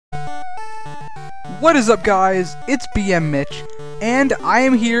What is up, guys? It's BM Mitch, and I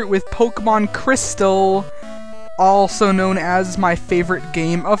am here with Pokemon Crystal, also known as my favorite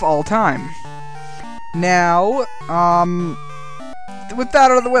game of all time. Now, with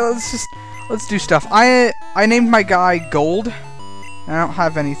that out of the way, let's do stuff. I named my guy Gold. I don't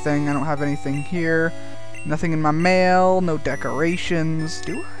have anything. I don't have anything here. Nothing in my mail. No decorations.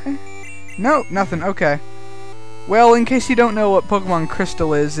 Do I? No, nothing. Okay. Well, in case you don't know what Pokemon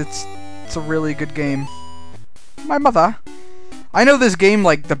Crystal is, it's a really good game. My mother. I know this game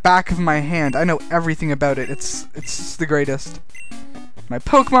like the back of my hand. I know everything about it. It's just the greatest. My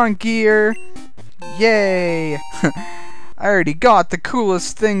Pokemon gear. Yay! I already got the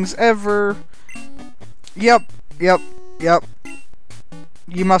coolest things ever. Yep. You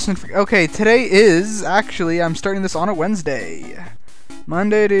mustn't forget. Okay, today is actually, I'm starting this on a Wednesday.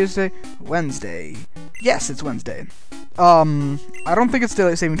 Monday, Tuesday, Wednesday. Yes, it's Wednesday. I don't think it's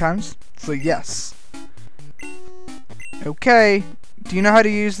daylight saving times, so yes. Okay, do you know how to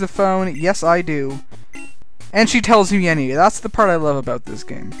use the phone? Yes, I do. And she tells me anyway. That's the part I love about this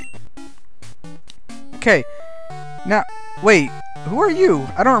game. Okay, now, wait, who are you?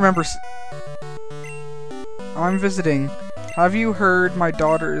 I don't remember. I'm visiting. Have you heard my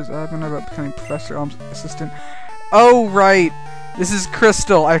daughter is adamant about becoming Professor Elm's assistant? Oh, right. This is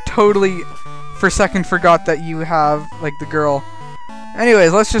Crystal. I totally, for a second, forgot that you have, like, the girl.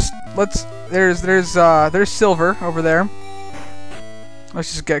 Anyways, there's Silver over there.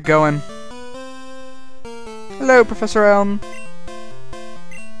 Let's just get going. Hello, Professor Elm.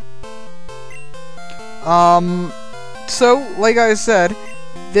 So, like I said,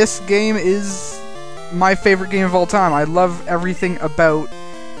 this game is my favorite game of all time. I love everything about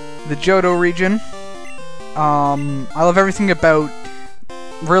the Johto region. I love everything about,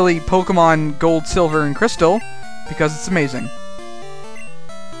 really, Pokemon Gold, Silver, and Crystal, because it's amazing.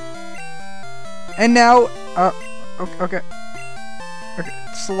 And now, okay,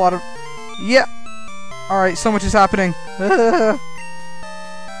 it's a lot of, yeah, alright, so much is happening.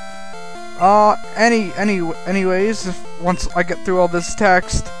 Anyways, once I get through all this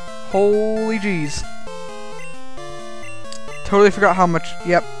text, holy jeez. Totally forgot how much,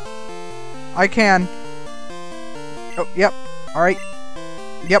 yep, I can. Oh, yep, alright.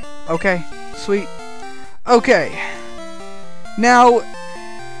 Yep, okay, sweet. Okay. Now,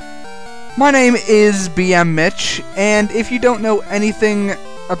 my name is BM Mitch, and if you don't know anything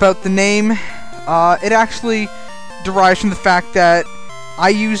about the name, it actually derives from the fact that I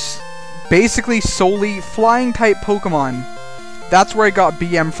use basically solely flying-type Pokemon. That's where I got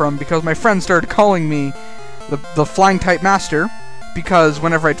BM from, because my friends started calling me the flying-type master, because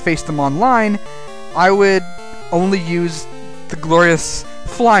whenever I'd face them online, I would only use the glorious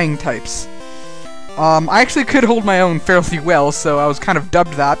flying types. I actually could hold my own fairly well, so I was kind of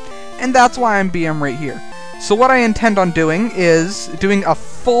dubbed that, and that's why I'm BM right here. So what I intend on doing is doing a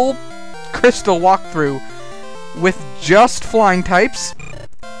full Crystal walkthrough with just flying types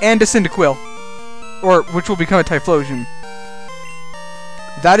and a Cyndaquil, or which will become a Typhlosion.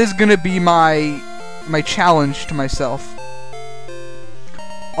 That is gonna be my challenge to myself.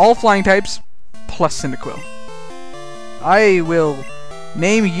 All flying types plus Cyndaquil. I will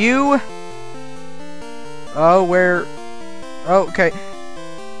name you. Oh, where? Oh, okay.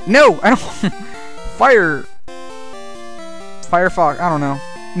 No, I don't. Firefox. I don't know.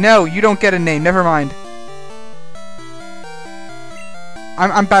 No, you don't get a name. Never mind.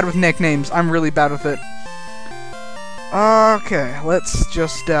 I'm bad with nicknames. I'm really bad with it. Okay, let's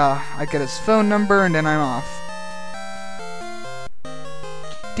just. I get his phone number and then I'm off.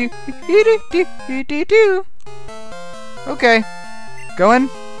 Do. Okay. Going?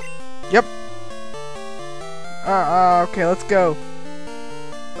 Yep. Okay, let's go.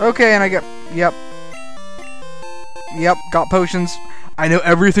 Okay, and I get... Yep. Yep, got potions. I know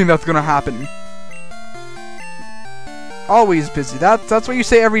everything that's gonna happen. Always busy. That's what you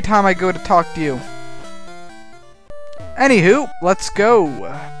say every time I go to talk to you. Anywho, let's go.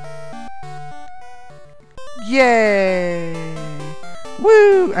 Yay!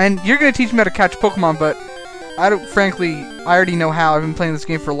 Woo! And you're gonna teach me how to catch Pokemon, but frankly, I already know how. I've been playing this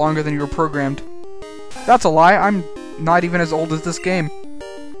game for longer than you were programmed. That's a lie. I'm not even as old as this game.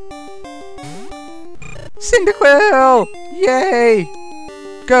 Cyndaquil! Yay!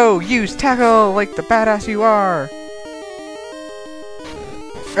 Go! Use Tackle like the badass you are!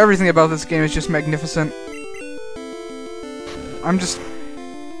 Everything about this game is just magnificent. I'm just...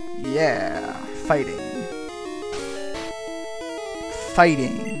 yeah. Fighting.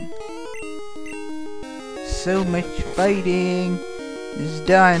 Fighting. So much fighting is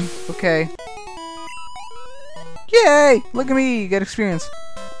done. Okay. Yay! Look at me! Get experience.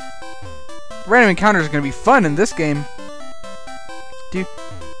 Random encounters are gonna be fun in this game.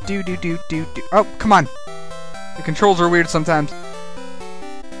 Oh, come on. The controls are weird sometimes.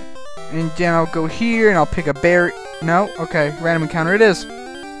 And then I'll go here and I'll pick a berry. No? Okay, random encounter it is.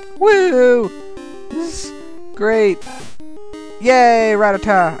 Woo! This is great. Yay,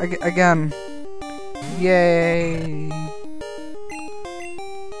 Ratata again. Yay.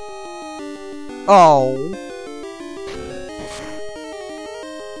 Oh.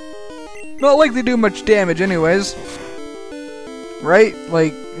 Not like they do much damage anyways. Right?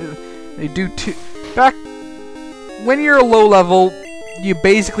 Like, they do back when you're a low level, you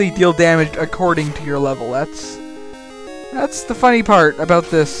basically deal damage according to your level. That's the funny part about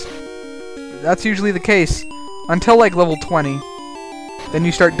this. That's usually the case. Until like level 20. Then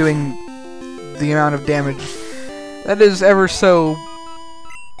you start doing the amount of damage. That is ever so...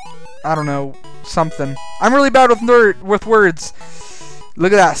 I don't know, something. I'm really bad with words.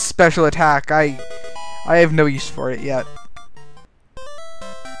 Look at that special attack. I have no use for it yet.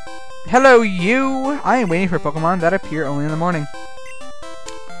 Hello, you! I am waiting for Pokemon that appear only in the morning.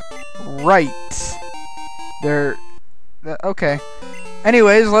 Right. Okay.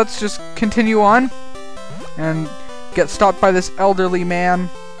 Anyways, let's just continue on. And get stopped by this elderly man.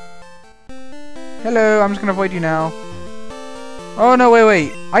 Hello, I'm just gonna avoid you now. Oh, no,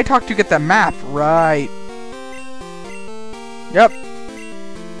 wait. I talked to get the map. Right. Yep.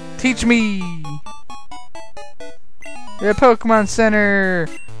 Teach me! The Pokemon Center!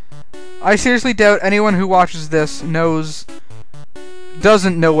 I seriously doubt anyone who watches this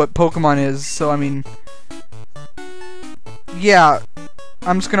doesn't know what Pokemon is, so I mean... Yeah.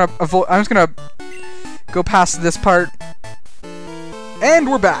 I'm just gonna go past this part. And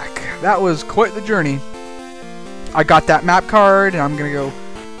we're back! That was quite the journey. I got that map card, and I'm gonna go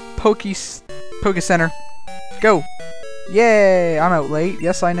Poke Center. Go! Yay! I'm out late.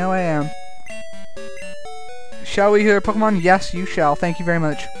 Yes, I know I am. Shall we hear Pokemon? Yes, you shall. Thank you very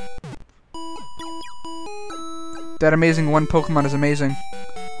much. That amazing one Pokemon is amazing.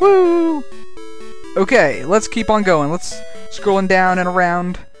 Woo! Okay, let's keep on going. Let's scrolling down and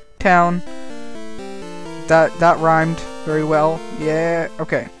around town. That rhymed very well. Yeah,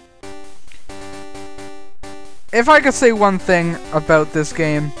 okay. If I could say one thing about this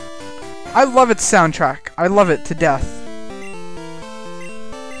game, I love its soundtrack. I love it to death.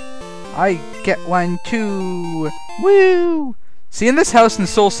 I get one too. Woo! See, in this house in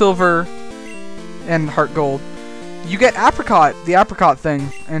Soul Silver and Heart Gold, you get apricot, the apricot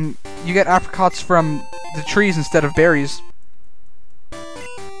thing, and you get apricots from the trees instead of berries.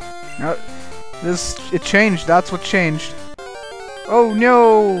 It changed. That's what changed. Oh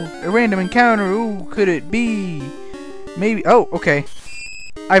no! A random encounter. Who could it be? Maybe. Oh, okay.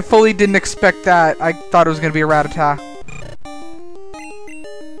 I fully didn't expect that. I thought it was gonna be a Rattata.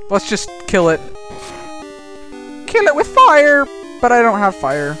 Let's just kill it. Kill it with fire! But I don't have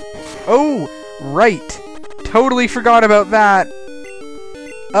fire. Oh, right. Totally forgot about that.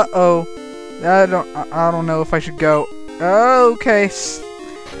 Uh-oh. I don't know if I should go. Okay.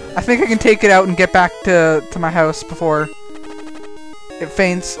 I think I can take it out and get back to my house before it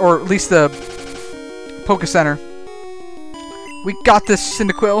faints, or at least the Poke Center. We got this,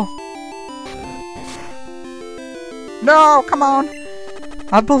 Cyndaquil. No, come on.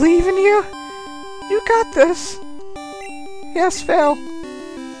 I believe in you. You got this. Yes, Phil.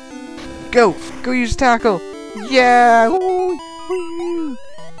 Go use tackle. Yeah. Woo, woo.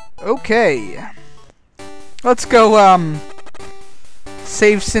 Okay. Let's go,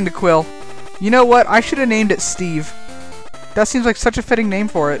 save Cyndaquil. You know what? I should have named it Steve. That seems like such a fitting name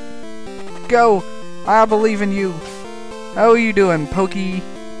for it. Go. I believe in you. How are you doing, Pokey?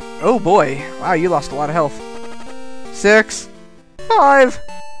 Oh boy. Wow, you lost a lot of health. 6. 5.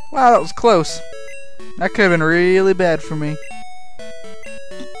 Wow, that was close. That could have been really bad for me.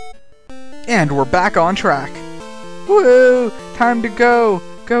 And we're back on track. Woo! Time to go.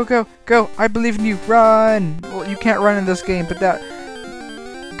 Go, go, go. I believe in you. Run. Well, you can't run in this game, but that...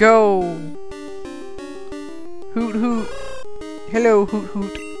 Go. Hoot, hoot. Hello, Hoot,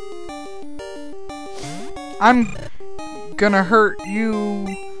 Hoot. I'm gonna hurt you.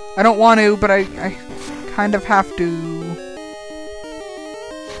 I don't want to, but I kind of have to.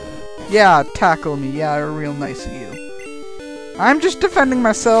 Yeah, tackle me. Yeah, real nice of you. I'm just defending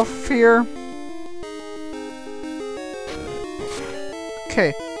myself here.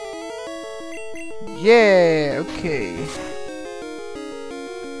 Okay. Yeah, okay.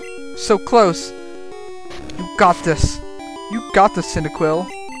 So close. You got this. You got this, Cyndaquil.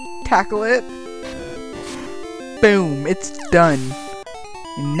 Tackle it. Boom, it's done.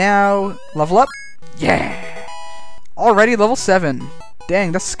 And now, level up. Yeah! Already level 7.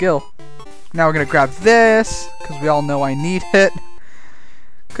 Dang, that's skill. Now we're gonna grab this, because we all know I need it.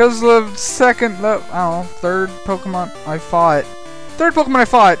 Because the third Pokemon I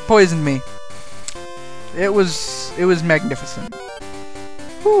fought poisoned me. It was magnificent.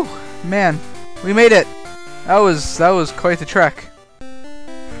 Whew, man, we made it. That was quite the trek.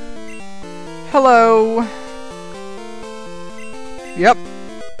 Hello. Yep,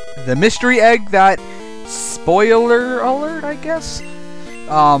 the mystery egg that, spoiler alert, I guess,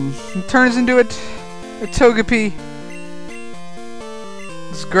 turns into a Togepi.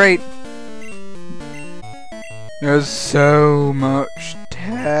 It's great. There's so much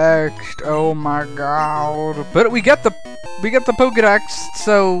text. Oh my god! But we get the Pokedex,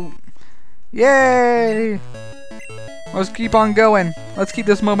 so yay! Let's keep on going. Let's keep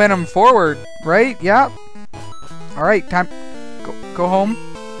this momentum forward, right? Yep. All right, time. Go home.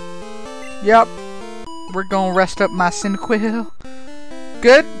 Yep. We're gonna rest up my Cyndaquil.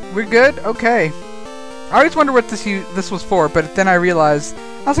 Good? We're good? Okay. I always wonder what this was for, but then I realized,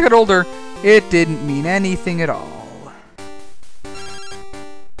 as I got older, it didn't mean anything at all.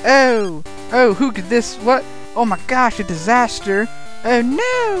 Oh, who did this? What? Oh my gosh, a disaster. Oh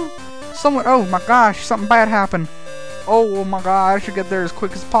no! Oh my gosh, something bad happened. Oh my god, I should get there as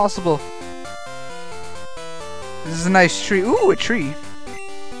quick as possible. This is a nice tree. Ooh, a tree.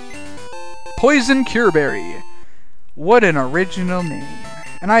 Poison Cureberry. What an original name.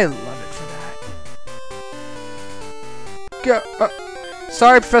 And I love it for that.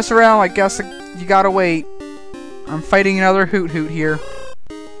 Sorry, Professor L. I guess you gotta wait. I'm fighting another Hoot here.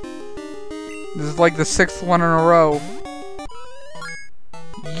 This is like the 6th one in a row.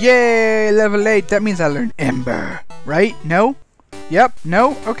 Yay! Level 8. That means I learned Ember. Right? No? Yep.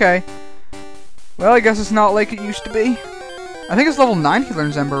 No? Okay. Well, I guess it's not like it used to be. I think it's level 9 he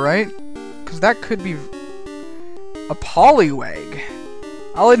learns Ember, right? Because that could be a Poliwag.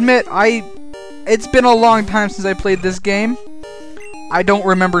 I'll admit, it's been a long time since I played this game. I don't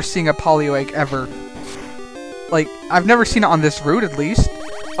remember seeing a Poliwag ever. Like, I've never seen it on this route, at least.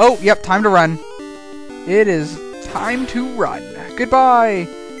 Oh, yep, time to run. It is time to run. Goodbye.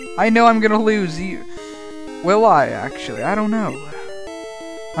 I know I'm gonna lose. Will I, actually? I don't know.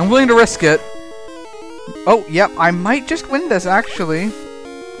 I'm willing to risk it. Oh, yep, I might just win this, actually.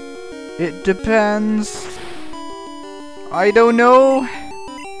 It depends. I don't know.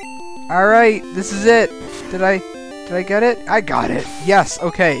 Alright, this is it. Did I get it? I got it. Yes,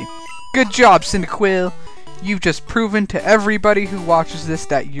 okay. Good job, Cyndaquil. You've just proven to everybody who watches this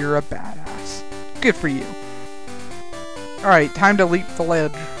that you're a badass. Good for you. Alright, time to leap the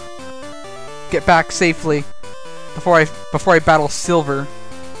ledge. Get back safely before I battle Silver.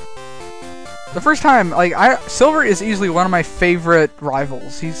 The first time, like, Silver is easily one of my favorite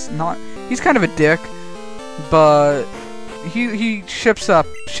rivals. He's kind of a dick, but he shapes up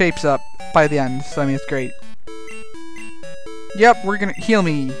by the end, so I mean, it's great. Yep, we're gonna heal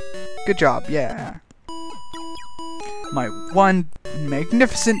me. Good job, yeah. My one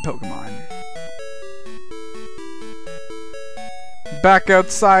magnificent Pokemon. Back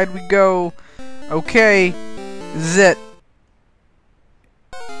outside we go. Okay, this is it.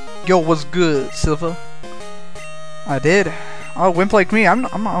 Yo, what's good, Silver? I did. Oh, a wimp like me. I'm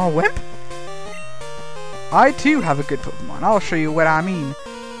not a wimp. I too have a good Pokemon. I'll show you what I mean.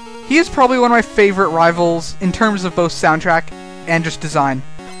 He is probably one of my favorite rivals in terms of both soundtrack and just design.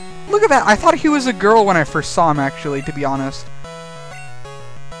 Look at that. I thought he was a girl when I first saw him, actually, to be honest.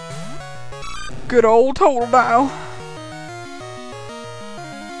 Good old Totodile.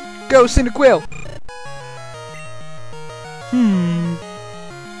 Go, Cyndaquil.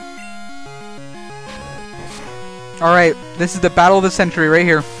 Alright, this is the battle of the century right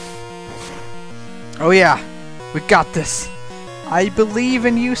here. Oh yeah, we got this. I believe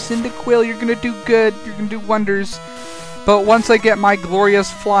in you, Cyndaquil. You're gonna do good. You're gonna do wonders. But once I get my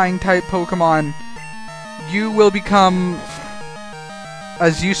glorious flying type Pokemon, you will become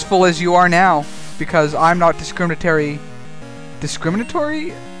as useful as you are now, because I'm not discriminatory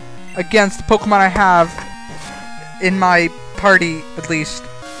against the Pokemon I have in my party, at least.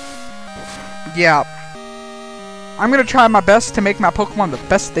 Yeah. I'm gonna try my best to make my Pokemon the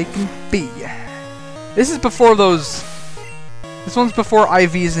best they can be. This is before those... This one's before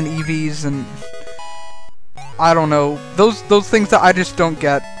IVs and EVs and... I don't know. Those things that I just don't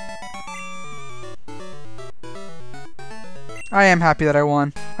get. I am happy that I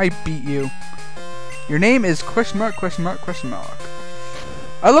won. I beat you. Your name is question mark, question mark, question mark.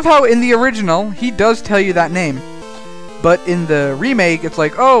 I love how in the original, he does tell you that name. But in the remake, it's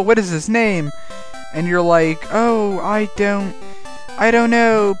like, oh, what is his name? And you're like, oh, I don't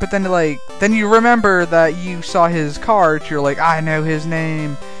know. But then, like, then you remember that you saw his cards. You're like, I know his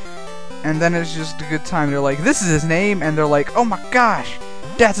name. and then it's just a good time. They're like, this is his name, and they're like, oh my gosh,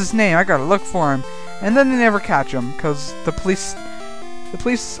 that's his name, I gotta look for him. And then they never catch him, because the police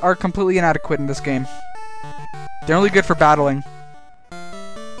are completely inadequate in this game. They're only good for battling.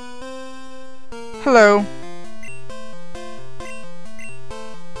 Hello.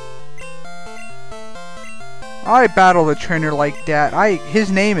 I battle the trainer like that.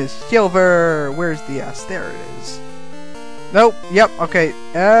 His name is Silver. Where's the S? There it is. Nope. Yep. Okay.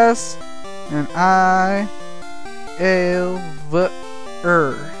 S and I L V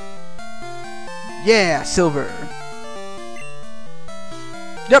R. Yeah, Silver.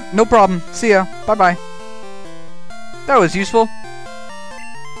 Yep. No problem. See ya. Bye bye. That was useful.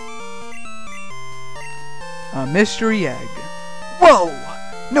 A mystery egg. Whoa!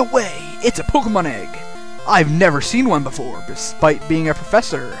 No way! It's a Pokemon egg. I've never seen one before, despite being a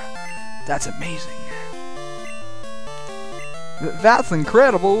professor. That's amazing. That's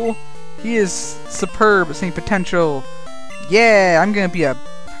incredible. He is superb, seeing potential. Yeah, I'm gonna be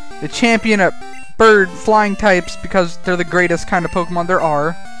the champion at bird flying types because they're the greatest kind of Pokemon there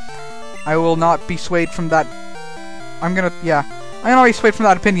are. I will not be swayed from that. I'm gonna be swayed from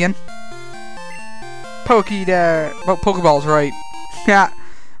that opinion. Pokeballs, right? Yeah,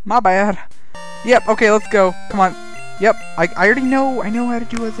 my bad. Yep, okay, let's go. Come on. Yep, I already know. I know how to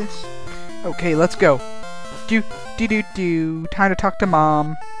do this. Okay, let's go. Time to talk to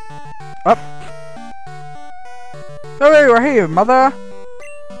Mom. Up. Oh, hey, Mother.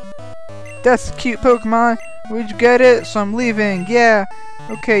 That's a cute Pokemon. Where'd you get it? So I'm leaving. Yeah.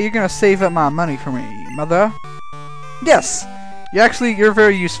 Okay, you're gonna save up my money for me, Mother. Yes. You're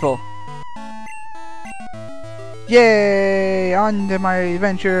very useful. Yay! On to my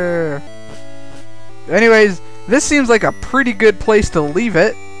adventure. Anyways, this seems like a pretty good place to leave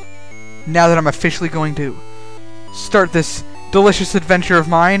it. Now that I'm officially going to start this delicious adventure of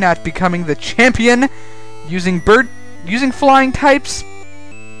mine at becoming the champion using flying types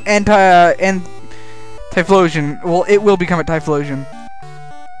and Typhlosion. Well, it will become a Typhlosion.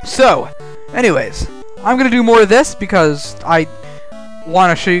 So, anyways, I'm gonna do more of this because I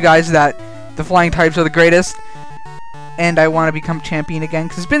want to show you guys that the flying types are the greatest, and I want to become champion again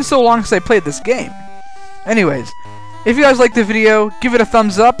because it's been so long since I played this game. Anyways, if you guys liked the video, give it a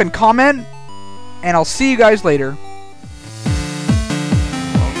thumbs up and comment, and I'll see you guys later.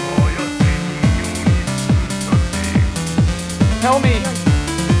 Tell me.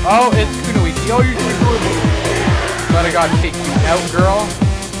 Oh, it's Kunoichi. Oh, you're Kunoichi. But I gotta take you out, girl.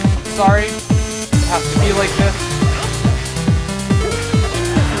 I'm sorry. It has to be like this.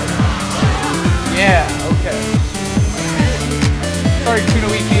 Yeah, okay. Sorry,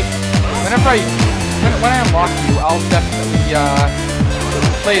 Kunoichi. When I unlock you, I'll definitely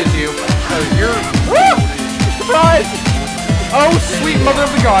play as you. So you're Surprise! Oh, sweet mother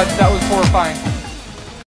of the gods, that was horrifying.